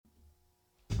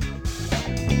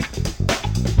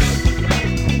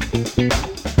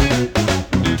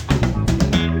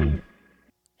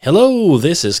Hello,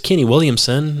 this is Kenny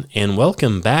Williamson, and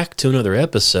welcome back to another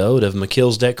episode of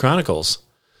McKill's Deck Chronicles.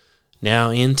 Now,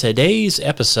 in today's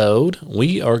episode,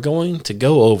 we are going to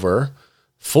go over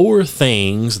 4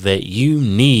 things that you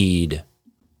need.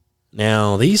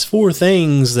 Now, these 4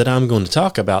 things that I'm going to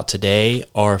talk about today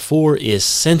are 4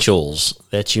 essentials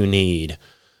that you need.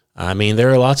 I mean, there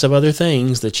are lots of other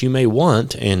things that you may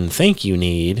want and think you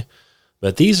need,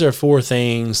 but these are 4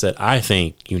 things that I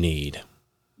think you need.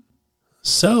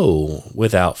 So,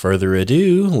 without further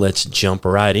ado, let's jump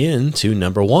right into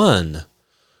number 1.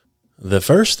 The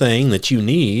first thing that you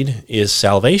need is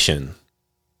salvation.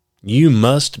 You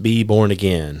must be born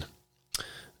again.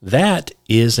 That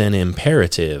is an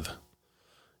imperative.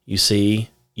 You see,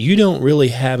 you don't really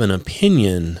have an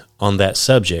opinion on that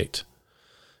subject.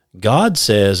 God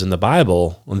says in the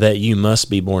Bible that you must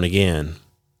be born again.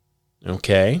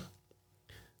 Okay?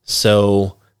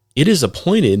 So, it is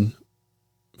appointed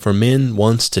for men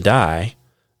once to die,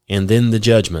 and then the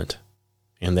judgment.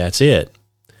 And that's it.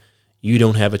 You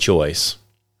don't have a choice.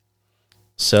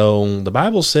 So the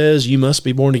Bible says you must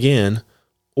be born again,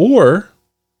 or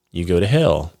you go to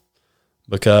hell.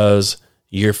 Because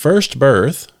your first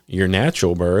birth, your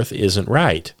natural birth, isn't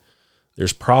right.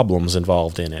 There's problems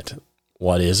involved in it.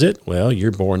 What is it? Well, you're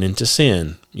born into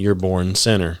sin. You're born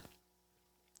sinner.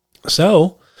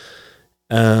 So,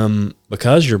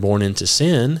 because you're born into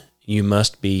sin, you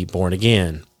must be born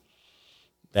again.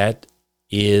 That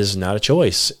is not a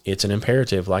choice. It's an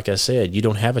imperative. Like I said, you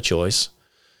don't have a choice.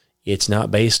 It's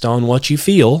not based on what you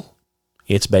feel.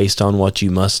 It's based on what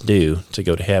you must do to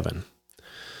go to heaven.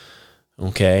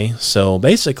 Okay, so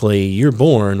basically, you're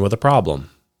born with a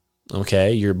problem.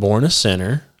 Okay, you're born a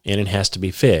sinner, and it has to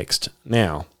be fixed.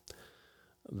 Now,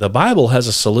 the Bible has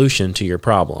a solution to your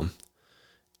problem.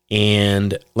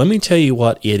 And let me tell you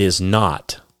what it is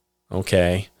not.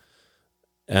 Okay?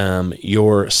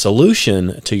 Your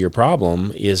solution to your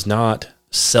problem is not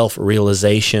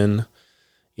self-realization.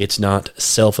 It's not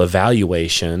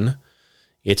self-evaluation.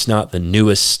 It's not the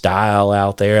newest style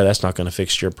out there. That's not going to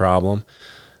fix your problem.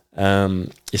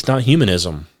 It's not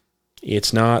humanism.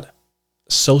 It's not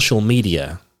social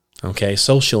media. Okay,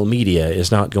 social media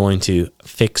is not going to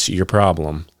fix your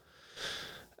problem.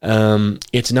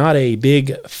 It's not a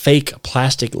big fake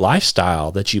plastic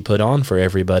lifestyle that you put on for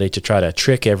everybody to try to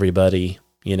trick everybody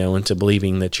into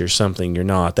believing that you're something you're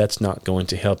not. That's not going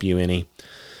to help you any.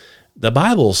 The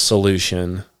Bible's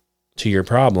solution to your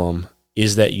problem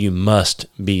is that you must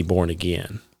be born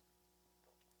again.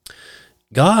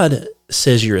 God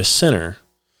says you're a sinner.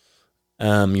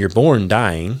 You're born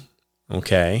dying,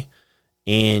 okay?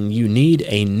 And you need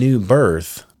a new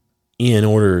birth in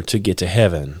order to get to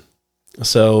heaven.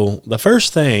 So the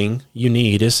first thing you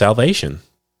need is salvation.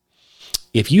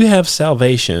 If you have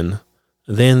salvation,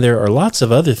 then there are lots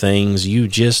of other things you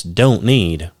just don't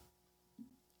need.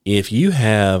 If you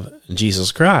have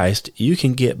Jesus Christ, you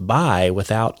can get by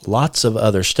without lots of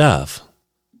other stuff.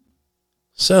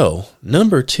 So,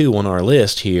 number 2 on our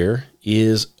list here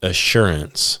is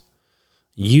assurance.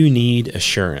 You need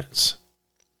assurance.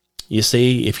 You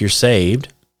see, if you're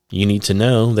saved, you need to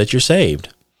know that you're saved.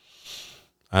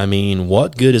 I mean,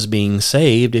 what good is being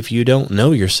saved if you don't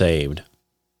know you're saved?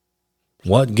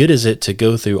 What good is it to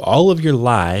go through all of your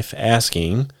life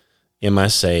asking, am I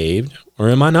saved or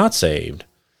am I not saved?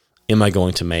 Am I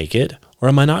going to make it or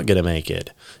am I not going to make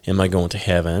it? Am I going to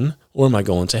heaven or am I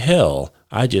going to hell?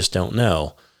 I just don't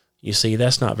know. You see,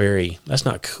 that's not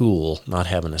cool, not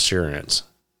having assurance.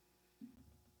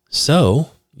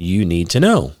 So, you need to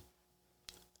know.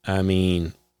 I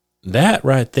mean, that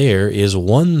right there is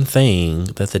one thing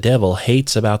that the devil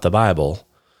hates about the Bible,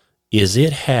 is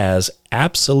it has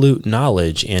absolute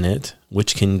knowledge in it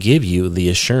which can give you the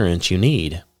assurance you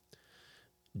need.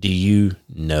 Do you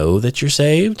know that you're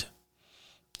saved?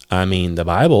 I mean, the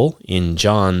Bible in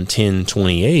John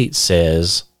 10:28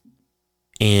 says,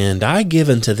 "And I give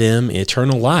unto them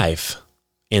eternal life,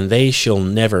 and they shall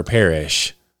never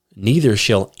perish, neither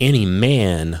shall any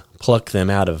man pluck them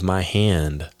out of my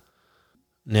hand."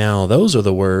 Now, those are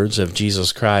the words of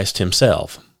Jesus Christ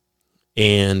himself.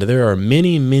 And there are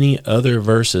many, many other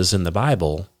verses in the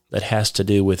Bible that has to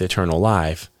do with eternal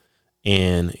life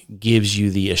and gives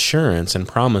you the assurance and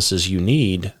promises you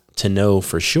need to know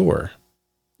for sure.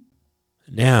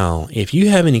 Now, if you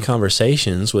have any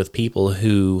conversations with people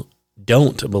who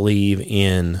don't believe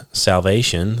in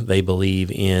salvation, they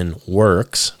believe in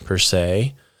works per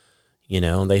se,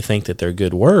 they think that their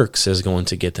good works is going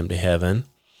to get them to heaven.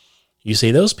 You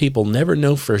see, those people never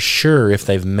know for sure if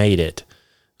they've made it.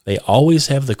 They always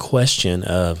have the question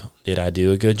of, did I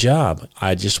do a good job?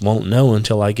 I just won't know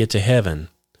until I get to heaven.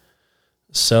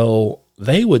 So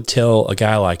they would tell a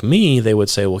guy like me, they would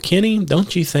say, well, Kenny,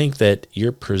 don't you think that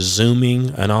you're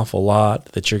presuming an awful lot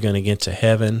that you're going to get to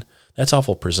heaven? That's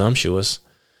awful presumptuous.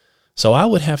 So I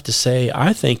would have to say,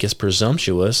 I think it's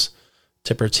presumptuous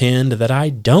to pretend that I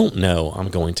don't know I'm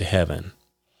going to heaven.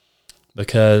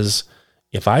 Because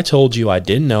if I told you I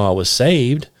didn't know I was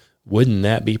saved, wouldn't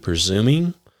that be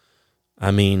presuming?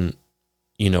 I mean,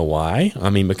 you know why?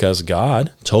 I mean, because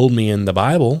God told me in the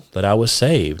Bible that I was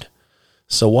saved.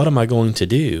 So what am I going to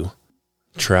do?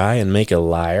 Try and make a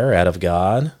liar out of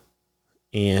God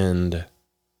and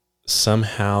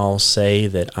somehow say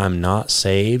that I'm not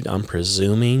saved? I'm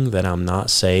presuming that I'm not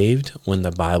saved when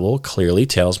the Bible clearly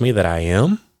tells me that I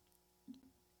am?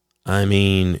 I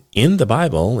mean, in the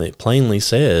Bible, it plainly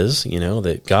says,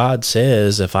 that God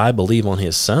says if I believe on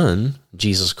his Son,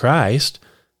 Jesus Christ,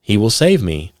 he will save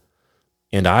me.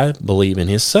 And I believe in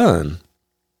his Son.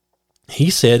 He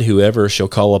said, whoever shall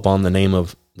call upon the name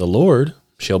of the Lord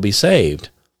shall be saved.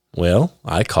 Well,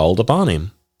 I called upon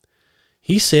him.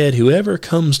 He said, whoever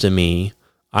comes to me,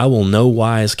 I will no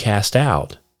wise cast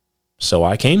out. So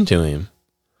I came to him.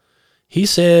 He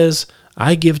says,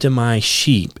 I give to my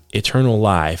sheep eternal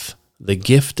life, the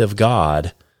gift of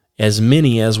God, as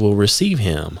many as will receive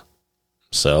him.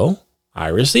 So I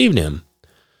received him.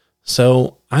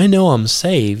 So I know I'm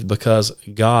saved because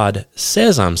God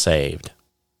says I'm saved.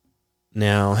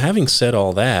 Now, having said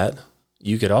all that,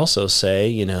 you could also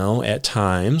say, at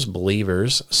times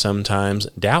believers sometimes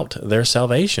doubt their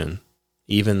salvation,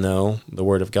 even though the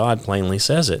Word of God plainly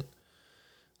says it.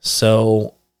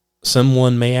 So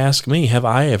someone may ask me, have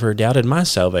I ever doubted my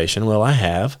salvation? Well, I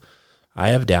have. I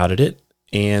have doubted it.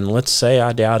 And let's say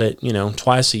I doubt it,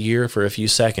 twice a year for a few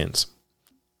seconds.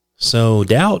 So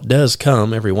doubt does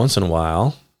come every once in a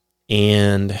while.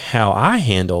 And how I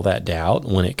handle that doubt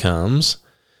when it comes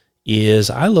is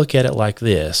I look at it like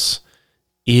this,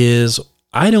 is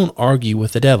I don't argue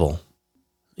with the devil.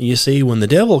 You see, when the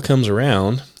devil comes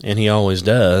around, and he always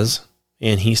does,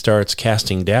 and he starts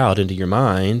casting doubt into your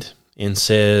mind and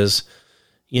says,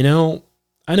 I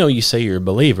know you say you're a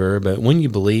believer, but when you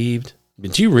believed,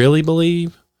 did you really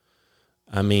believe?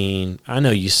 I mean, I know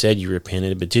you said you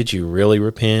repented, but did you really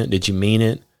repent? Did you mean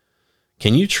it?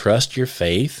 Can you trust your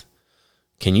faith?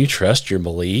 Can you trust your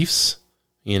beliefs?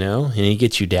 And he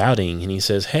gets you doubting, and he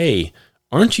says, hey,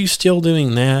 aren't you still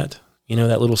doing that?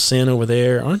 That little sin over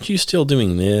there, aren't you still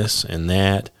doing this and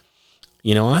that?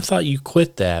 I thought you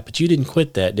quit that, but you didn't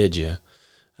quit that, did you?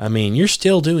 I mean, you're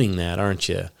still doing that, aren't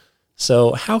you?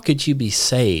 So how could you be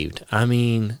saved? I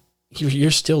mean,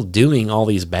 you're still doing all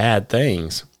these bad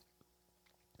things.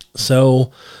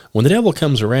 So when the devil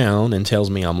comes around and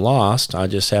tells me I'm lost, I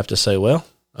just have to say, well,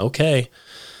 okay,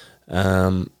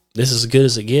 this is as good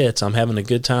as it gets. I'm having a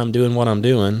good time doing what I'm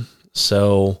doing.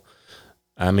 So,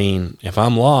 I mean, if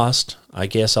I'm lost, I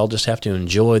guess I'll just have to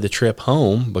enjoy the trip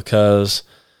home because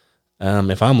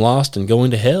if I'm lost and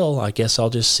going to hell, I guess I'll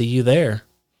just see you there.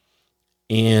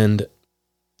 And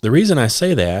the reason I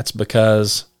say that's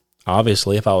because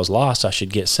obviously if I was lost, I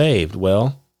should get saved.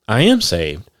 Well, I am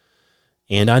saved.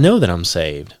 And I know that I'm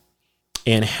saved.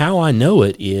 And how I know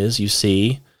it is, you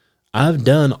see, I've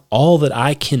done all that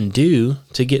I can do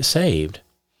to get saved.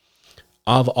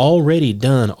 I've already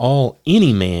done all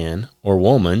any man or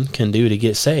woman can do to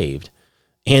get saved.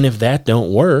 And if that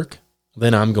don't work,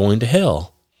 then I'm going to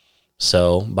hell.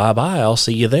 So bye-bye, I'll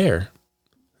see you there.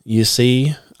 You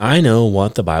see, I know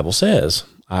what the Bible says.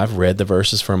 I've read the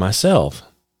verses for myself.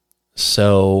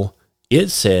 So it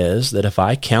says that if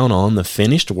I count on the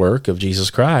finished work of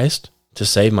Jesus Christ to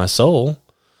save my soul,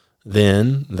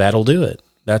 then that'll do it.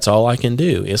 That's all I can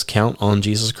do is count on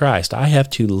Jesus Christ. I have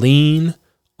to lean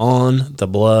on the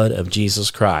blood of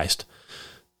Jesus Christ.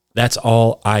 That's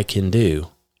all I can do.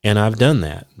 And I've done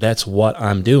that. That's what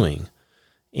I'm doing.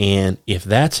 And if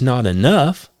that's not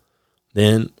enough,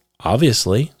 then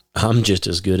obviously I'm just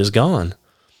as good as gone.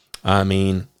 I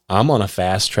mean, I'm on a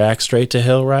fast track straight to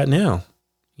hell right now.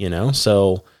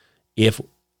 So if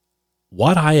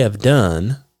what I have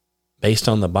done based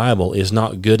on the Bible is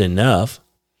not good enough,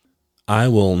 I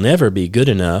will never be good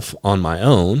enough on my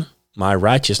own. My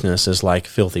righteousness is like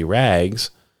filthy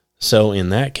rags. So in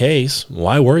that case,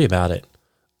 why worry about it?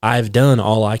 I've done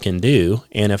all I can do.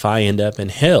 And if I end up in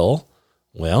hell,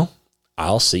 well,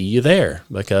 I'll see you there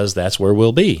because that's where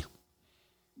we'll be.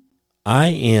 I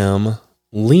am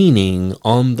leaning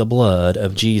on the blood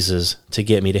of Jesus to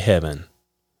get me to heaven.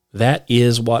 That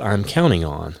is what I'm counting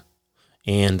on.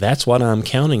 And that's what I'm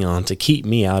counting on to keep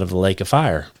me out of the lake of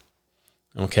fire.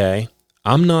 Okay?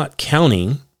 I'm not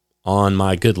counting on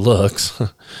my good looks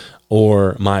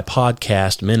or my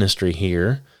podcast ministry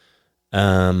here.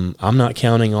 I'm not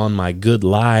counting on my good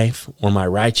life or my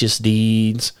righteous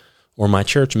deeds or my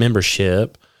church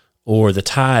membership or the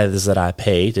tithes that I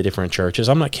pay to different churches.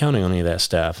 I'm not counting on any of that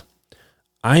stuff.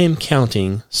 I am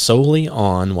counting solely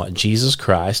on what Jesus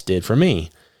Christ did for me.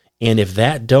 And if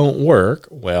that don't work,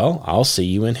 well, I'll see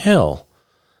you in hell.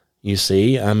 You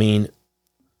see, I mean,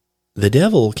 the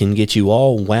devil can get you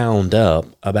all wound up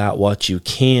about what you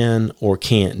can or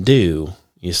can't do,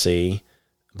 you see.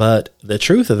 But the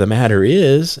truth of the matter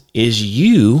is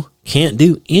you can't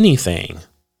do anything.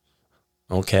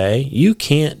 Okay? You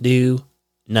can't do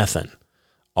nothing.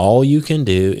 All you can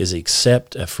do is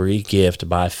accept a free gift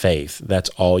by faith. That's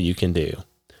all you can do.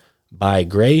 By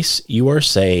grace you are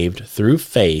saved through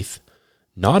faith,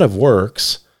 not of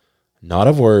works, not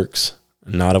of works,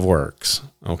 not of works.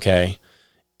 Okay?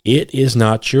 It is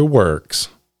not your works.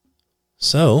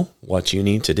 So, what you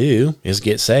need to do is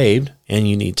get saved, and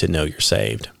you need to know you're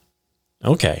saved.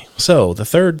 Okay, so the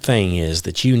third thing is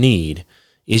that you need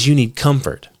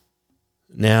comfort.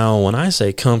 Now, when I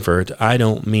say comfort, I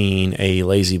don't mean a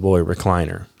lazy boy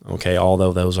recliner, okay,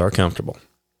 although those are comfortable.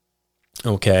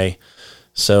 Okay,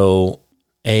 so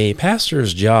a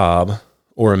pastor's job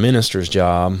or a minister's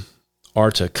job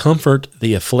are to comfort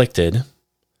the afflicted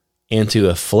and to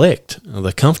afflict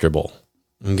the comfortable.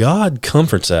 God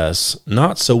comforts us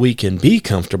not so we can be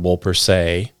comfortable per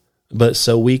se, but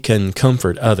so we can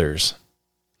comfort others.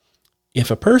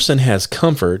 If a person has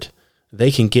comfort,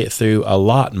 they can get through a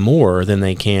lot more than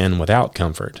they can without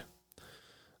comfort.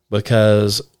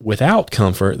 Because without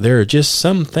comfort, there are just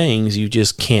some things you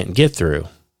just can't get through.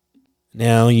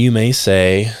 Now, you may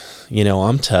say,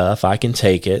 I'm tough, I can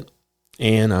take it,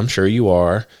 and I'm sure you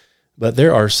are, but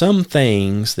there are some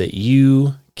things that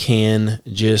you can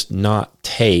just not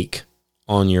take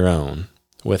on your own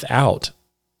without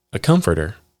a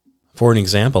comforter. For an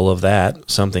example of that,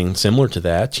 something similar to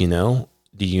that,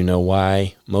 do you know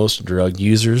why most drug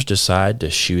users decide to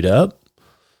shoot up?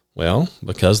 Well,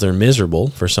 because they're miserable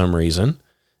for some reason,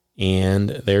 and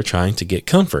they're trying to get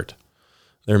comfort.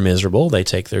 They're miserable, they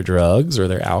take their drugs or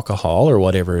their alcohol or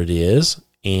whatever it is,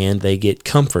 and they get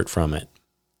comfort from it.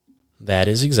 That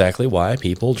is exactly why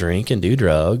people drink and do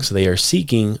drugs. They are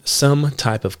seeking some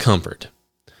type of comfort.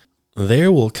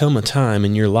 There will come a time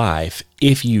in your life,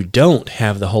 if you don't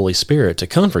have the Holy Spirit to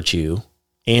comfort you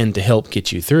and to help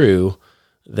get you through,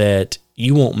 that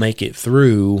you won't make it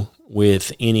through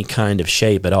with any kind of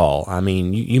shape at all. I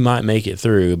mean, you might make it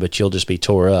through, but you'll just be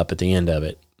tore up at the end of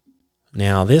it.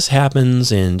 Now, this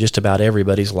happens in just about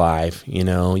everybody's life.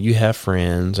 You have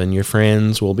friends, and your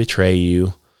friends will betray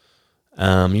you.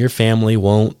 Your family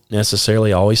won't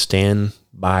necessarily always stand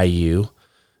by you.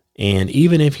 And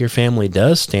even if your family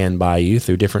does stand by you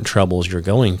through different troubles you're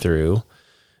going through,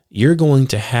 you're going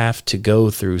to have to go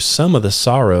through some of the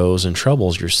sorrows and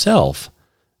troubles yourself.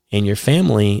 And your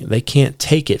family, they can't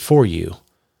take it for you.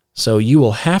 So you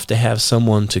will have to have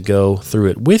someone to go through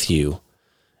it with you.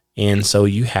 And so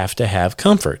you have to have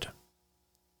comfort.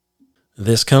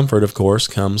 This comfort, of course,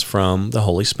 comes from the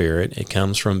Holy Spirit. It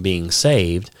comes from being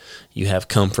saved. You have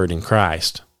comfort in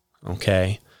Christ.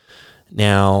 Okay?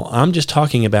 Now, I'm just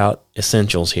talking about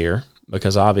essentials here,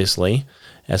 because obviously,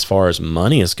 as far as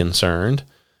money is concerned,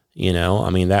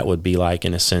 that would be like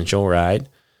an essential, right?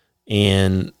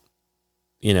 And,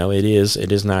 it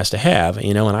is nice to have,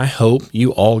 and I hope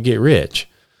you all get rich.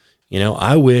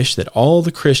 I wish that all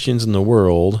the Christians in the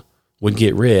world would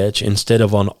get rich instead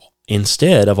of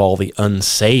all the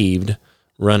unsaved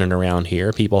running around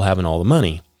here, people having all the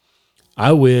money.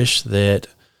 I wish that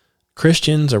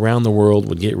Christians around the world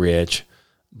would get rich,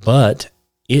 but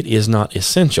it is not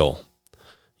essential.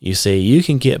 You see, you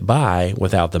can get by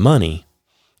without the money.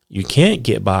 You can't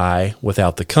get by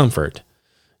without the comfort.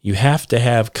 You have to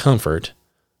have comfort.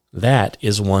 That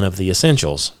is one of the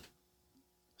essentials.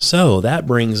 So that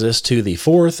brings us to the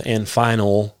fourth and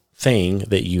final thing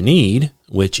that you need,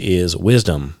 which is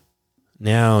wisdom.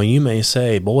 Now, you may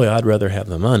say, boy, I'd rather have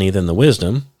the money than the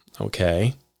wisdom.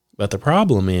 Okay. But the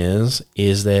problem is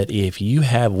that if you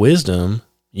have wisdom,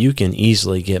 you can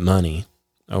easily get money.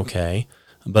 Okay.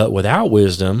 But without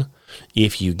wisdom,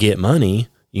 if you get money,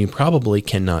 you probably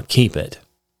cannot keep it.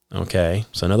 Okay.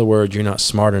 So in other words, you're not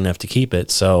smart enough to keep it.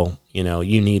 So,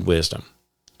 you need wisdom.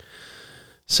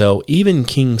 So even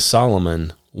King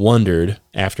Solomon wondered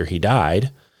after he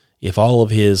died if all of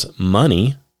his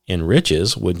money and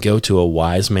riches would go to a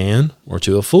wise man or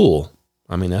to a fool.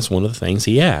 I mean, that's one of the things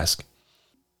he asked.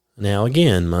 Now,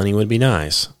 again, money would be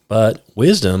nice, but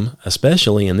wisdom,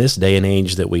 especially in this day and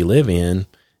age that we live in,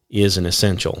 is an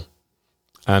essential.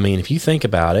 I mean, if you think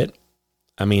about it,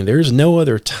 there's no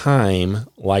other time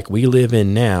like we live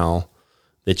in now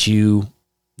that you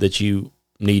that you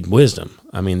need wisdom.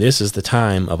 I mean, this is the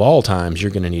time of all times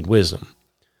you're going to need wisdom.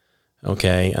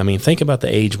 Okay? I mean, think about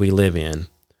the age we live in.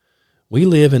 We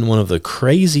live in one of the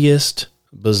craziest,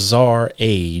 bizarre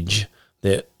age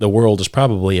that the world has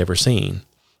probably ever seen,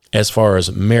 as far as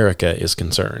America is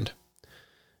concerned.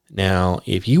 Now,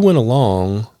 if you went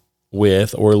along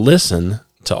with or listen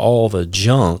to all the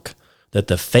junk that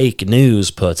the fake news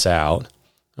puts out,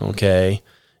 okay,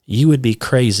 you would be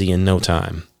crazy in no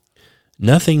time.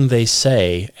 Nothing they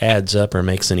say adds up or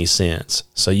makes any sense.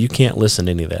 So you can't listen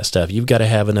to any of that stuff. You've got to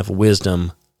have enough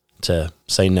wisdom to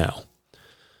say no.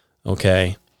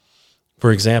 Okay?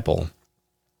 For example,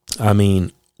 I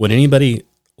mean, would anybody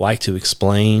like to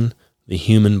explain the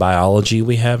human biology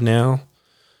we have now,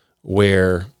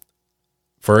 where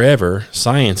forever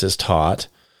science is taught,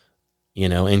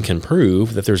 and can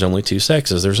prove that there's only two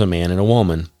sexes. There's a man and a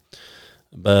woman.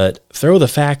 But throw the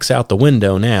facts out the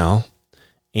window now,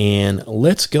 and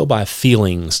let's go by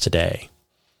feelings today.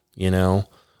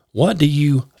 What do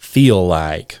you feel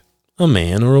like, a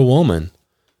man or a woman?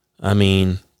 I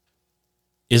mean,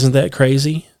 isn't that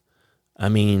crazy? I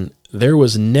mean, there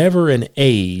was never an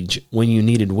age when you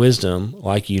needed wisdom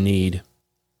like you need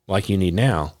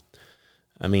now.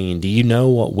 I mean, do you know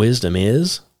what wisdom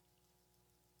is?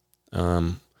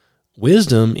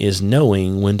 Wisdom is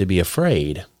knowing when to be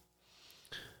afraid.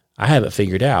 I have it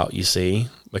figured out, you see,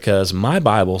 because my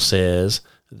Bible says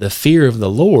the fear of the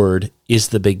Lord is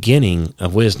the beginning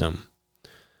of wisdom.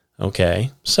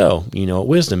 Okay, so you know what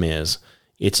wisdom is.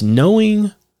 It's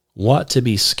knowing what to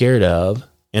be scared of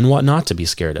and what not to be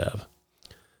scared of.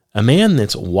 A man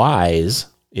that's wise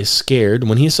is scared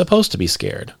when he's supposed to be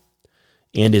scared,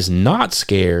 and is not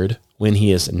scared when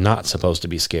he is not supposed to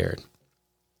be scared.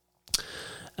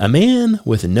 A man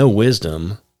with no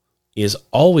wisdom is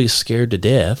always scared to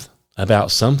death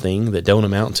about something that don't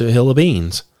amount to a hill of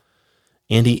beans,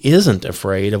 and he isn't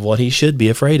afraid of what he should be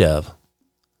afraid of.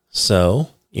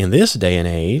 So, in this day and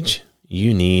age,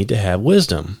 you need to have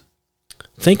wisdom.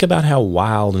 Think about how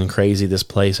wild and crazy this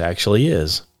place actually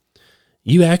is.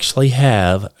 You actually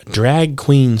have drag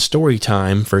queen story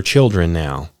time for children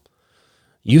now.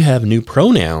 You have new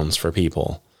pronouns for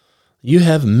people. You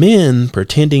have men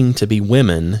pretending to be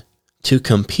women to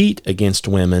compete against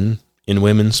women in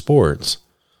women's sports.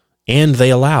 And they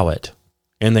allow it.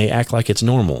 And they act like it's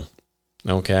normal.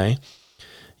 Okay?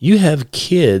 You have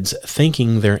kids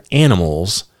thinking they're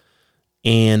animals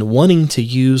and wanting to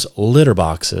use litter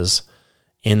boxes,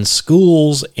 and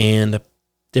schools and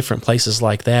different places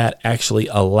like that actually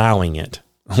allowing it.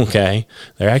 Okay?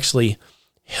 They're actually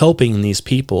helping these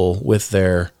people with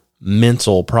their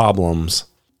mental problems.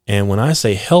 And when I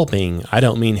say helping, I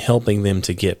don't mean helping them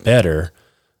to get better,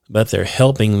 but they're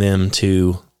helping them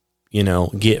to,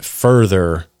 get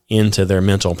further into their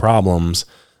mental problems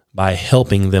by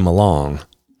helping them along.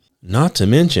 Not to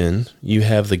mention, you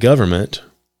have the government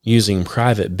using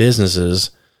private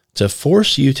businesses to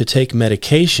force you to take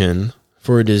medication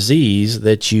for a disease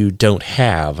that you don't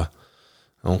have.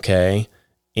 Okay?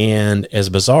 And as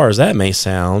bizarre as that may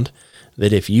sound,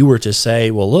 that if you were to say,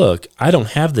 well, look, I don't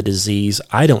have the disease,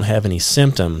 I don't have any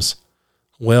symptoms.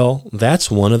 Well,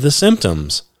 that's one of the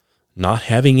symptoms. Not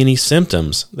having any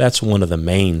symptoms, that's one of the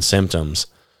main symptoms.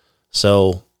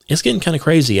 So it's getting kind of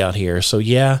crazy out here. So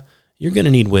yeah, you're going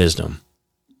to need wisdom.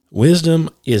 Wisdom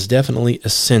is definitely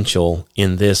essential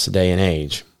in this day and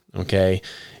age. Okay?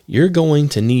 You're going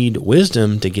to need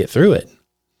wisdom to get through it.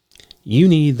 You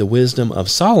need the wisdom of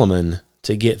Solomon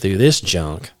to get through this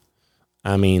junk.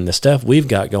 I mean, the stuff we've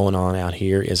got going on out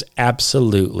here is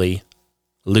absolutely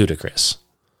ludicrous.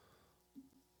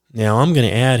 Now, I'm going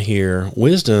to add here,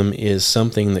 wisdom is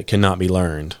something that cannot be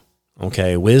learned.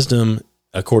 Okay, wisdom,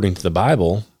 according to the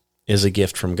Bible, is a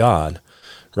gift from God.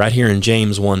 Right here in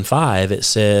James 1:5, it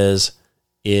says,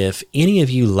 if any of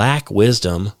you lack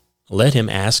wisdom, let him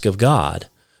ask of God,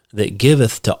 that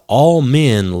giveth to all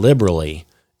men liberally,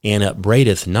 and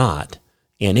upbraideth not,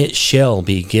 and it shall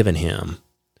be given him.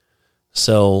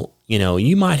 So,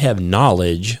 you might have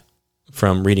knowledge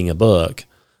from reading a book,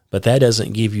 but that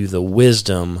doesn't give you the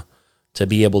wisdom to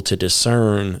be able to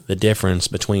discern the difference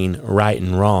between right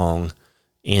and wrong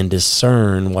and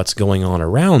discern what's going on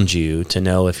around you to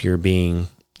know if you're being,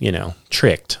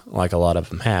 tricked like a lot of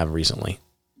them have recently.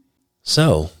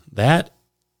 So, that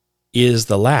is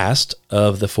the last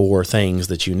of the 4 things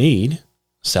that you need: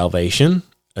 salvation,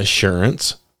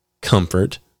 assurance,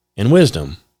 comfort, and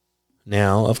wisdom.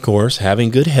 Now, of course, having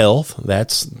good health,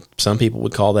 some people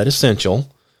would call that essential,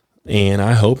 and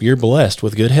I hope you're blessed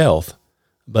with good health.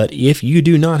 But if you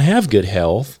do not have good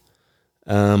health,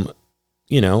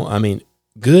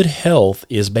 good health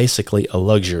is basically a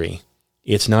luxury.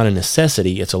 It's not a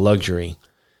necessity, it's a luxury.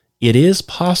 It is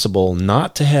possible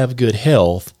not to have good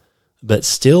health, but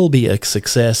still be a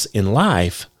success in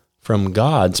life from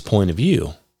God's point of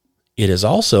view. It is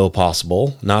also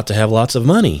possible not to have lots of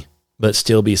money, but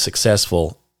still be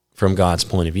successful from God's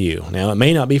point of view. Now, it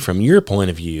may not be from your point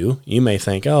of view. You may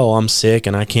think, oh, I'm sick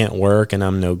and I can't work and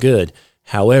I'm no good.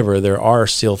 However, there are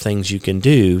still things you can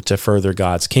do to further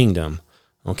God's kingdom.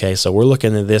 Okay, so we're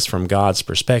looking at this from God's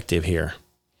perspective here.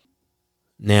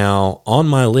 Now, on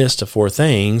my list of 4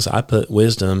 things, I put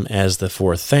wisdom as the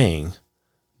 4th thing.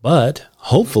 But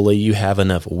hopefully you have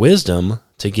enough wisdom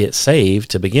to get saved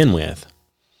to begin with.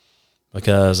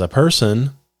 Because a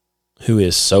person who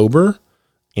is sober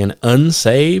and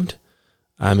unsaved,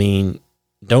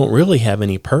 don't really have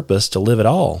any purpose to live at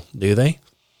all, do they?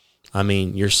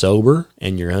 You're sober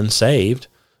and you're unsaved.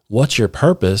 What's your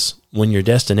purpose when your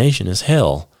destination is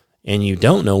hell and you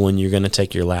don't know when you're going to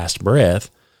take your last breath?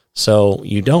 So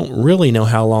you don't really know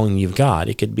how long you've got.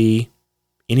 It could be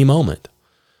any moment.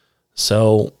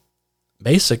 So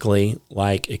basically,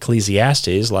 like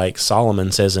Ecclesiastes, like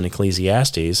Solomon says in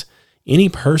Ecclesiastes, any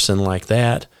person like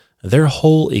that, their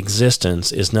whole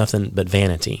existence is nothing but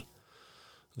vanity.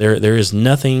 There is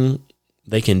nothing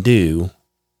they can do.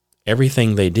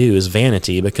 Everything they do is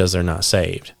vanity because they're not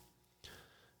saved.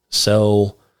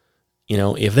 So,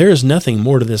 if there is nothing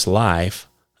more to this life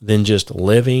than just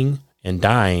living and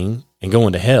dying and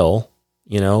going to hell,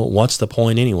 what's the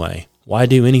point anyway? Why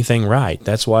do anything right?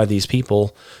 That's why these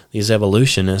people, these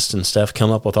evolutionists and stuff,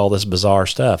 come up with all this bizarre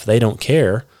stuff. They don't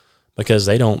care because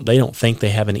they don't think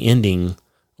they have an ending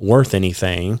worth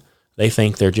anything. They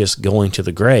think they're just going to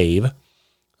the grave,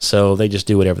 so they just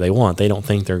do whatever they want. They don't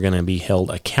think they're going to be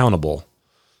held accountable.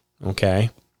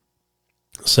 Okay?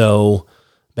 So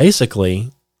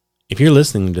basically, if you're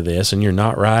listening to this and you're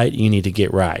not right, you need to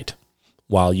get right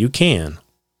while you can,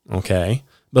 okay,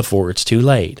 before it's too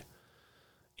late.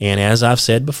 And as I've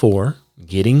said before,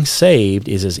 getting saved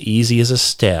is as easy as a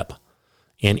step,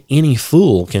 and any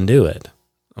fool can do it,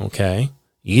 okay?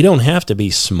 You don't have to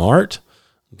be smart,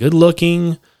 good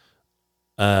looking,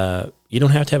 you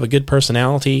don't have to have a good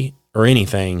personality or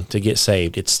anything to get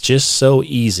saved. It's just so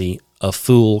easy, a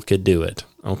fool could do it,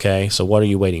 okay? So what are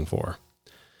you waiting for?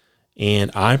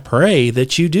 And I pray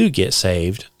that you do get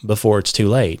saved before it's too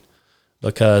late,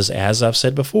 because as I've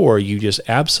said before, you just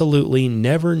absolutely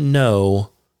never know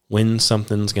when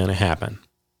something's going to happen.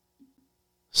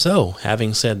 So,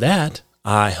 having said that,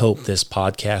 I hope this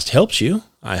podcast helps you.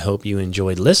 I hope you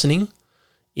enjoyed listening.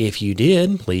 If you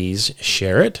did, please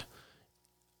share it.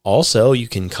 Also, you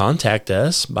can contact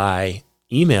us by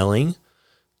emailing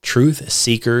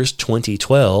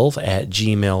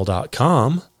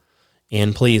truthseekers2012@gmail.com.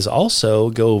 And please also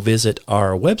go visit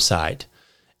our website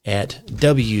at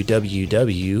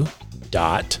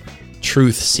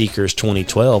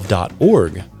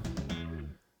www.truthseekers2012.org.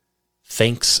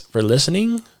 Thanks for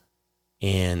listening,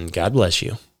 and God bless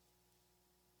you.